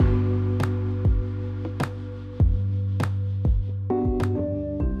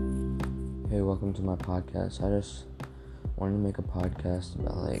welcome to my podcast. I just wanted to make a podcast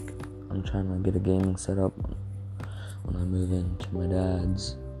about I'm trying to get a gaming setup when I move into my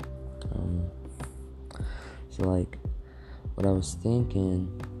dad's. What I was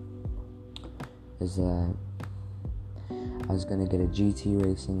thinking is that I was gonna get a GT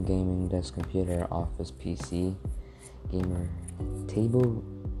Racing gaming desk computer, office PC, gamer, table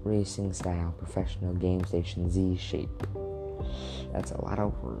racing style, professional game station Z shape. That's a lot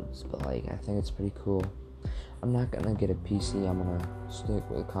of words, but I think it's pretty cool. I'm not gonna get a PC. I'm gonna stick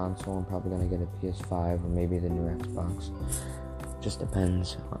with a console. I'm probably gonna get a PS5 or maybe the new Xbox. Just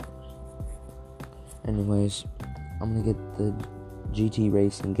depends. Anyways, I'm gonna get the GT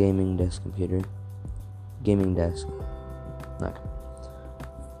Racing gaming desk computer. Gaming desk.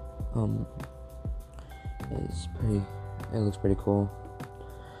 It looks pretty cool.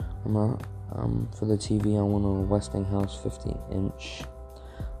 For the TV, I want a Westinghouse 15-inch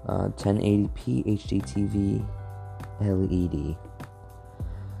 1080p HD TV LED.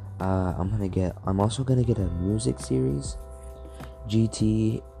 I'm also gonna get a music series,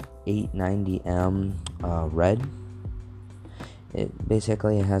 GT 890M Red. It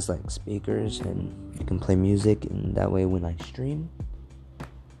basically has speakers and you can play music, and that way when I stream,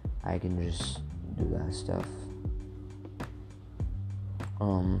 I can just do that stuff.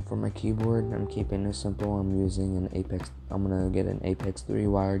 For my keyboard, I'm keeping it simple. I'm gonna get an Apex 3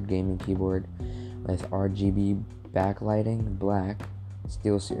 wired gaming keyboard with RGB backlighting, black,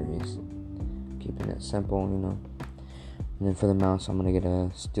 Steel Series. Keeping it simple, And then for the mouse, I'm gonna get a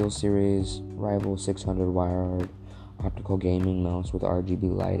Steel Series Rival 600 wired optical gaming mouse with RGB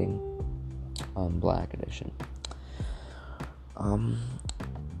lighting, black edition.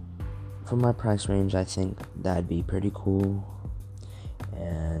 For my price range, I think that'd be pretty cool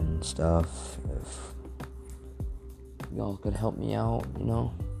and stuff. If y'all could help me out,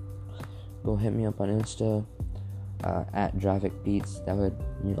 go hit me up on Insta at Dravvik Beats. That would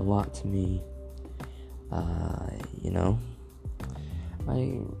mean a lot to me. I'm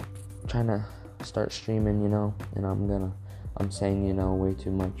trying to start streaming, and I'm saying way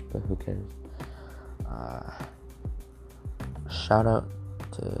too much, but who cares? Shout out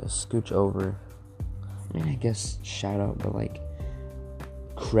to Scooch Over. I guess shout out, but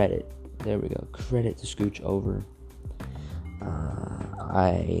credit. There we go. Credit to Scooch Over.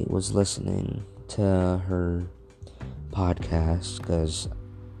 I was listening to her podcast because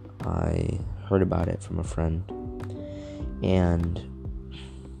I heard about it from a friend, and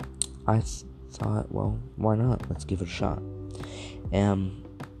I thought, well, why not? Let's give it a shot.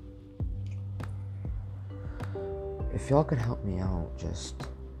 If y'all could help me out, just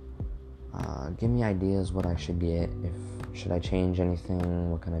give me ideas what I should get. Should I change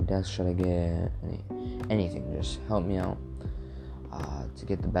anything? What kind of desk should I get? Anything. Just help me out to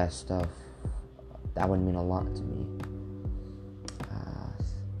get the best stuff. That would mean a lot to me.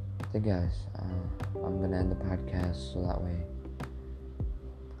 So guys, I'm gonna end the podcast so that way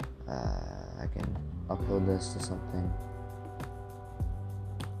I can upload this to something.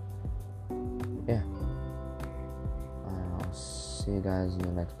 Yeah. I'll see you guys in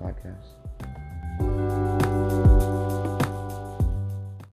the next podcast.